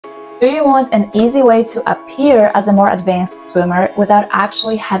Do you want an easy way to appear as a more advanced swimmer without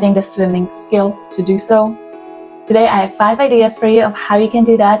actually having the swimming skills to do so? Today I have 5 ideas for you of how you can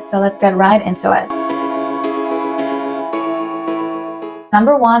do that, so let's get right into it.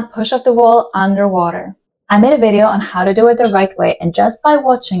 Number 1, push off the wall underwater. I made a video on how to do it the right way, and just by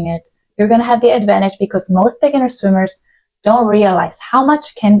watching it, you're going to have the advantage because most beginner swimmers don't realize how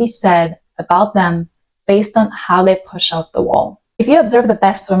much can be said about them based on how they push off the wall. If you observe the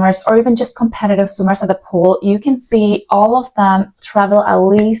best swimmers or even just competitive swimmers at the pool, you can see all of them travel at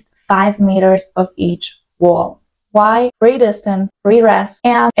least 5 meters of each wall. Why? Free distance, free rest,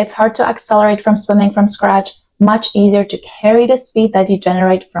 and it's hard to accelerate from swimming from scratch, much easier to carry the speed that you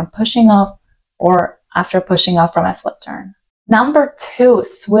generate from pushing off or after pushing off from a flip turn. Number 2,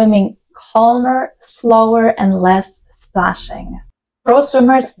 swimming calmer, slower, and less splashing. Pro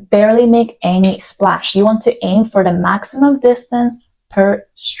swimmers barely make any splash. You want to aim for the maximum distance per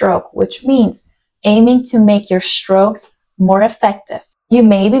stroke, which means aiming to make your strokes more effective. You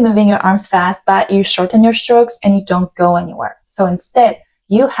may be moving your arms fast, but you shorten your strokes and you don't go anywhere. So instead,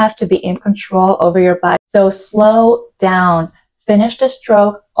 you have to be in control over your body. So slow down, finish the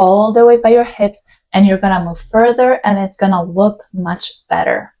stroke all the way by your hips, and you're gonna move further and it's gonna look much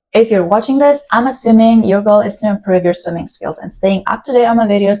better. If you're watching this, I'm assuming your goal is to improve your swimming skills, and staying up to date on my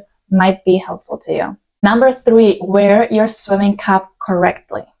videos might be helpful to you. Number 3, wear your swimming cap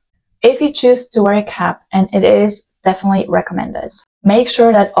correctly. If you choose to wear a cap, and it is definitely recommended, make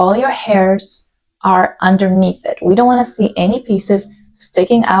sure that all your hairs are underneath it. We don't want to see any pieces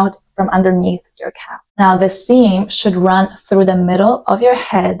sticking out from underneath your cap. Now, the seam should run through the middle of your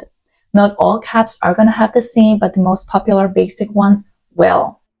head. Not all caps are going to have the seam, but the most popular basic ones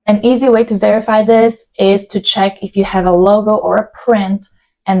will. An easy way to verify this is to check if you have a logo or a print,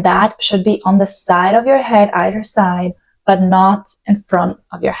 and that should be on the side of your head, either side, but not in front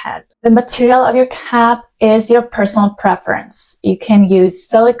of your head. The material of your cap is your personal preference. You can use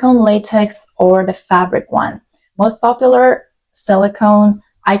silicone, latex, or the fabric one. Most popular, silicone.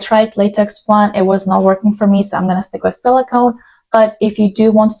 I tried latex one. It was not working for me, so I'm going to stick with silicone. But if you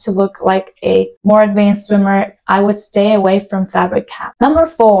do want to look like a more advanced swimmer, I would stay away from fabric cap. Number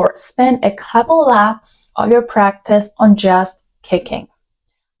 4, spend a couple laps of your practice on just kicking.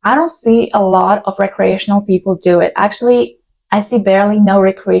 I don't see a lot of recreational people do it. Actually, I see barely no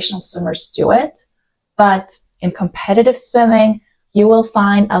recreational swimmers do it. But in competitive swimming, you will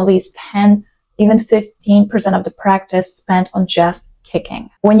find at least 10, even 15% of the practice spent on just kicking.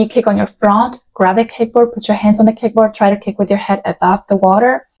 When you kick on your front, grab a kickboard, put your hands on the kickboard, try to kick with your head above the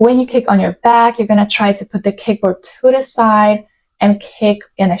water. When you kick on your back, you're going to try to put the kickboard to the side and kick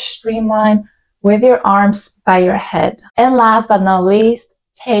in a streamline with your arms by your head. And last but not least,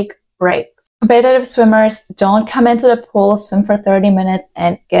 take breaks. Competitive swimmers don't come into the pool, swim for 30 minutes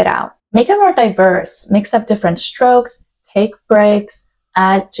and get out. Make it more diverse, mix up different strokes, take breaks,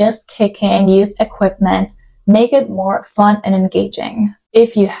 add just kicking, use equipment. Make it more fun and engaging.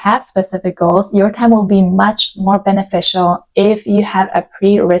 If you have specific goals, your time will be much more beneficial if you have a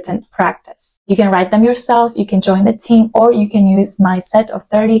pre-written practice. You can write them yourself, you can join the team, or you can use my set of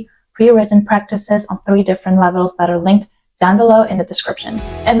 30 pre-written practices on 3 different levels that are linked down below in the description.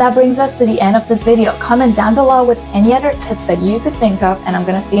 And that brings us to the end of this video. Comment down below with any other tips that you could think of, and I'm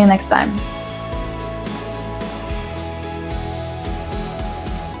gonna see you next time.